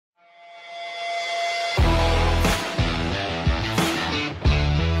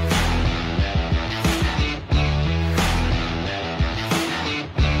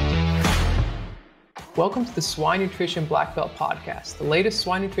Welcome to the Swine Nutrition Black Belt Podcast, the latest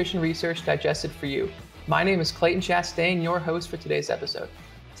swine nutrition research digested for you. My name is Clayton Chastain, your host for today's episode.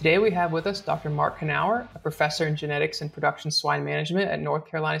 Today we have with us Dr. Mark Knauer, a professor in genetics and production swine management at North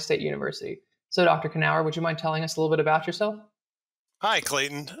Carolina State University. So Dr. Knauer, would you mind telling us a little bit about yourself? Hi,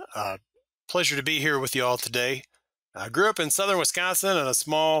 Clayton. Pleasure to be here with you all today. I grew up in southern Wisconsin in a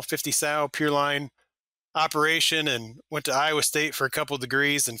small 50-sow pure line operation and went to Iowa State for a couple of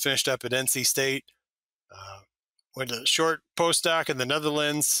degrees and finished up at NC State. Went to a short postdoc in the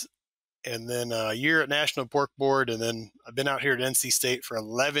Netherlands and then a year at National Pork Board. And then I've been out here at NC State for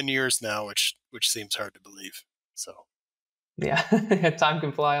 11 years now, which seems hard to believe. So, yeah, time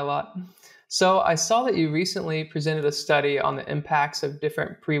can fly a lot. So I saw that you recently presented a study on the impacts of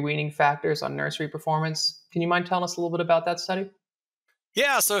different pre-weaning factors on nursery performance. Can you mind telling us a little bit about that study?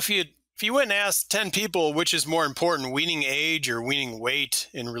 Yeah, so if you went and asked 10 people which is more important, weaning age or weaning weight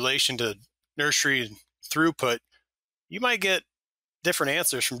in relation to nursery throughput, you might get different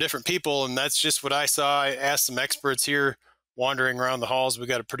answers from different people, and that's just what I saw. I asked some experts here wandering around the halls. We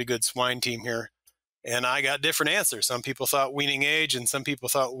got a pretty good swine team here, and I got different answers. Some people thought weaning age, and some people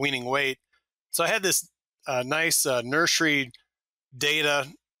thought weaning weight. So I had this nice nursery data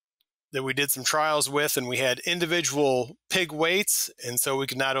that we did some trials with, and we had individual pig weights, and so we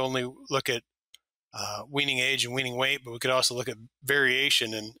could not only look at weaning age and weaning weight, but we could also look at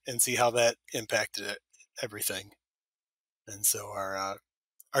variation and see how that impacted everything. And so our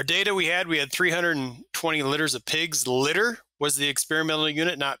data we had 320 litters of pigs. Litter was the experimental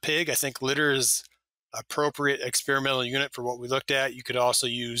unit, not pig. I think litter is appropriate experimental unit for what we looked at. You could also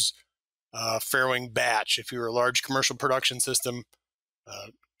use farrowing batch. If you were a large commercial production system,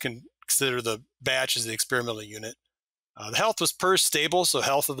 consider the batch as the experimental unit. The health was PERS stable, so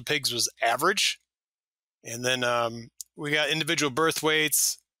health of the pigs was average. And then we got individual birth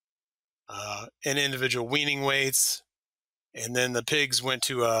weights and individual weaning weights. And then the pigs went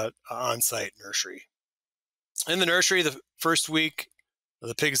to an on-site nursery. In the nursery, the first week,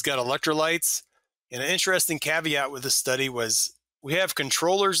 the pigs got electrolytes. And an interesting caveat with this study was we have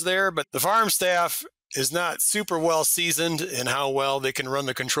controllers there, but the farm staff is not super well seasoned in how well they can run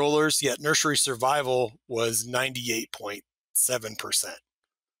the controllers, yet nursery survival was 98.7%.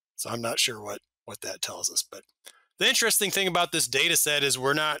 So I'm not sure what that tells us. But the interesting thing about this data set is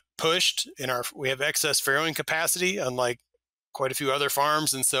we're not pushed we have excess farrowing capacity, unlike quite a few other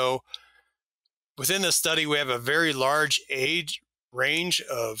farms. And so within this study, we have a very large age range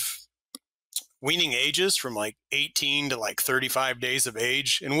of weaning ages from like 18 to like 35 days of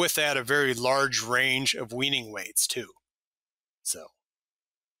age. And with that, a very large range of weaning weights too. So,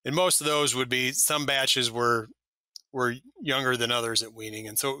 and most of those would be, some batches were younger than others at weaning.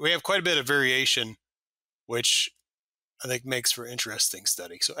 And so we have quite a bit of variation, which I think makes for interesting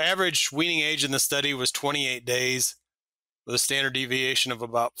study. So average weaning age in the study was 28 days with a standard deviation of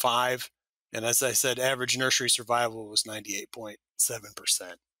about 5. And as I said, average nursery survival was 98.7%.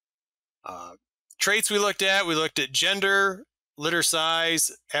 Traits we looked at gender, litter size,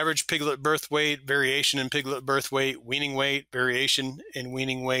 average piglet birth weight, variation in piglet birth weight, weaning weight, variation in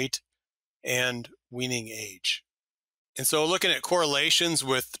weaning weight, and weaning age. And so looking at correlations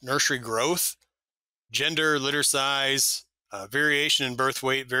with nursery growth, gender, litter size, variation in birth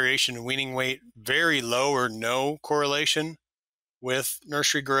weight, variation in weaning weight, very low or no correlation with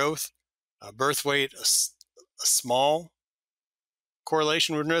nursery growth. Birth weight, a small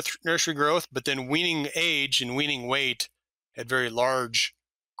correlation with nursery growth, but then weaning age and weaning weight had very large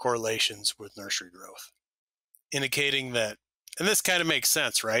correlations with nursery growth, indicating that, and this kind of makes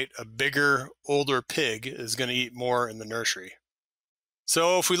sense, right? A bigger, older pig is going to eat more in the nursery.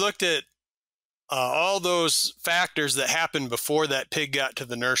 So if we looked at all those factors that happened before that pig got to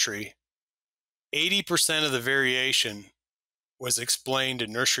the nursery, 80% of the variation was explained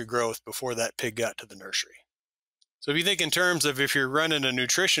in nursery growth before that pig got to the nursery. So if you think in terms of if you're running a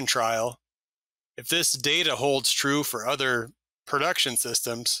nutrition trial, if this data holds true for other production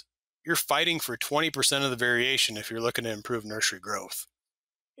systems, you're fighting for 20% of the variation if you're looking to improve nursery growth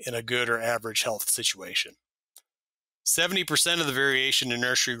in a good or average health situation. 70% of the variation in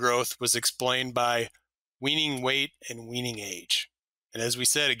nursery growth was explained by weaning weight and weaning age. And as we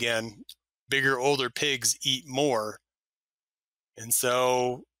said again, bigger, older pigs eat more. And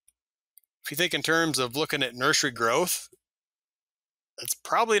so if you think in terms of looking at nursery growth, it's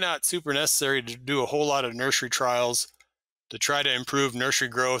probably not super necessary to do a whole lot of nursery trials to try to improve nursery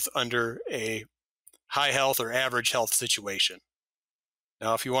growth under a high health or average health situation.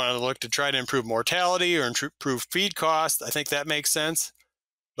 Now, if you want to look to try to improve mortality or improve feed cost, I think that makes sense.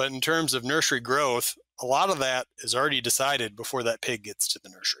 But in terms of nursery growth, a lot of that is already decided before that pig gets to the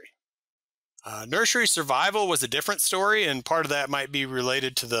nursery. Nursery survival was a different story, and part of that might be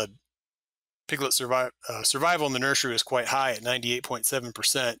related to the piglet survival in the nursery was quite high at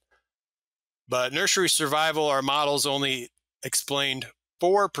 98.7%. But nursery survival, our models only explained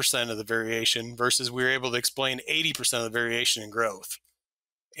 4% of the variation versus we were able to explain 80% of the variation in growth.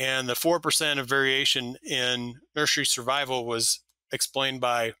 And the 4% of variation in nursery survival was explained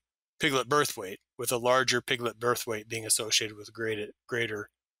by piglet birth weight, with a larger piglet birth weight being associated with greater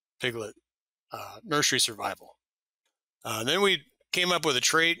piglet nursery survival. Then we came up with a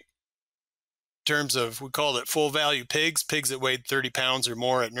trait in terms of, we called it full value pigs that weighed 30 pounds or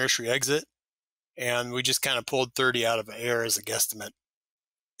more at nursery exit. And we just kind of pulled 30 out of the air as a guesstimate.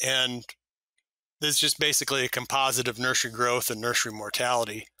 And this is just basically a composite of nursery growth and nursery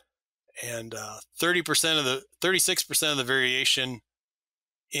mortality. And 36% of the variation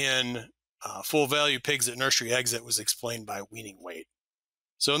in full value pigs at nursery exit was explained by weaning weight.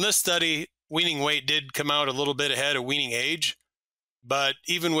 So in this study, weaning weight did come out a little bit ahead of weaning age, but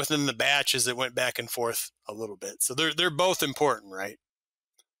even within the batches, it went back and forth a little bit. So they're both important, right?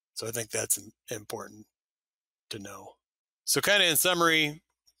 So I think that's important to know. So kind of in summary,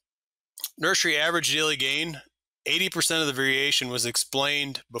 nursery average daily gain, 80% of the variation was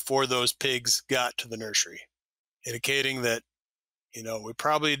explained before those pigs got to the nursery, indicating that, we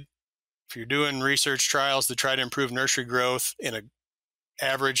probably, if you're doing research trials to try to improve nursery growth in an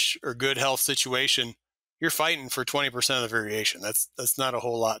average or good health situation, you're fighting for 20% of the variation. That's not a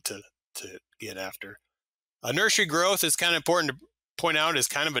whole lot to get after. Nursery growth is kind of important to point out, is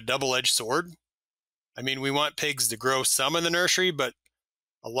kind of a double-edged sword. I mean, we want pigs to grow some in the nursery, but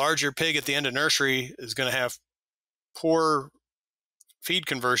a larger pig at the end of nursery is going to have poor feed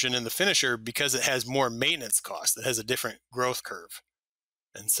conversion in the finisher because it has more maintenance costs. It has a different growth curve.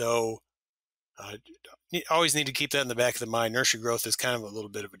 And so you always need to keep that in the back of the mind. Nursery growth is kind of a little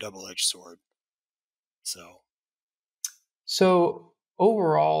bit of a double-edged sword. So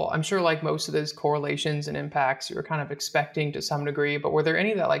overall, I'm sure like most of those correlations and impacts you were kind of expecting to some degree, but were there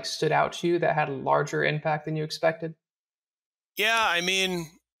any that like stood out to you that had a larger impact than you expected? Yeah, I mean,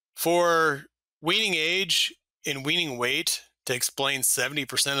 for weaning age and weaning weight to explain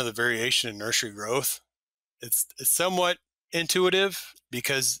 70% of the variation in nursery growth, it's somewhat intuitive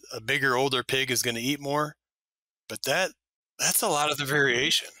because a bigger, older pig is going to eat more, but that's a lot of the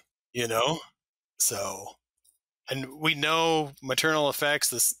variation, So, and we know maternal effects,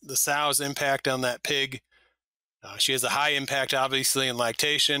 the sow's impact on that pig. She has a high impact, obviously, in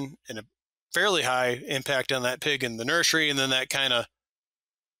lactation, and a fairly high impact on that pig in the nursery. And then that kind of,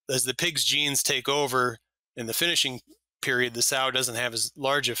 as the pig's genes take over in the finishing period, the sow doesn't have as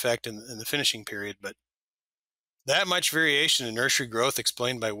large effect in the finishing period. But that much variation in nursery growth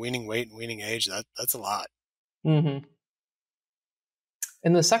explained by weaning weight and weaning age, that's a lot. Mm-hmm.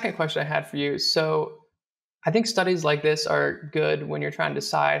 And the second question I had for you, so I think studies like this are good when you're trying to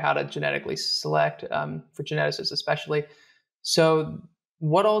decide how to genetically select, for geneticists especially. So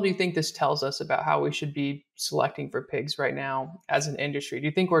what all do you think this tells us about how we should be selecting for pigs right now as an industry? Do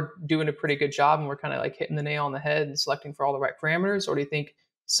you think we're doing a pretty good job and we're kind of like hitting the nail on the head and selecting for all the right parameters? Or do you think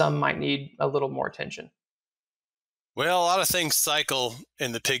some might need a little more attention? Well, a lot of things cycle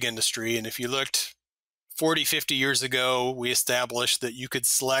in the pig industry. And if you looked 40, 50 years ago, we established that you could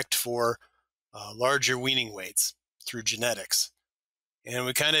select for larger weaning weights through genetics. And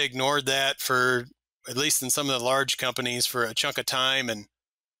we kind of ignored that for, at least in some of the large companies, for a chunk of time. And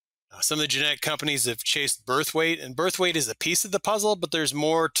some of the genetic companies have chased birth weight, and birth weight is a piece of the puzzle, but there's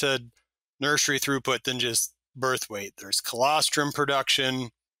more to nursery throughput than just birth weight. There's colostrum production,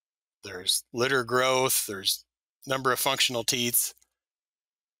 there's litter growth, there's number of functional teats.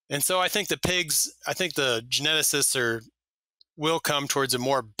 And so I think the geneticists will come towards a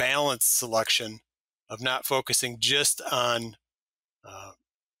more balanced selection of not focusing just on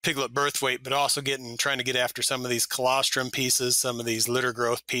piglet birth weight, but also trying to get after some of these colostrum pieces, some of these litter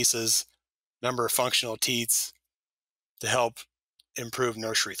growth pieces, number of functional teats to help improve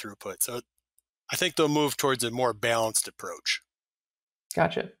nursery throughput. So I think they'll move towards a more balanced approach.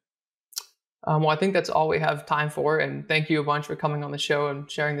 Gotcha. Well, I think that's all we have time for. And thank you a bunch for coming on the show and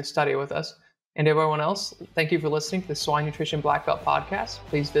sharing this study with us. And everyone else, thank you for listening to the Swine Nutrition Black Belt podcast.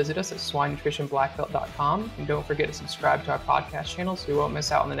 Please visit us at swinenutritionblackbelt.com. And don't forget to subscribe to our podcast channel so you won't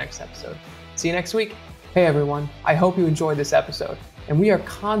miss out on the next episode. See you next week. Hey, everyone. I hope you enjoyed this episode. And we are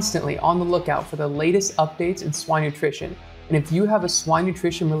constantly on the lookout for the latest updates in swine nutrition. And if you have a swine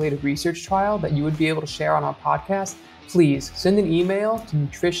nutrition related research trial that you would be able to share on our podcast, please send an email to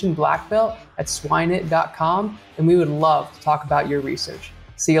nutritionblackbelt@swineit.com, and we would love to talk about your research.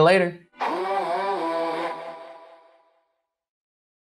 See you later.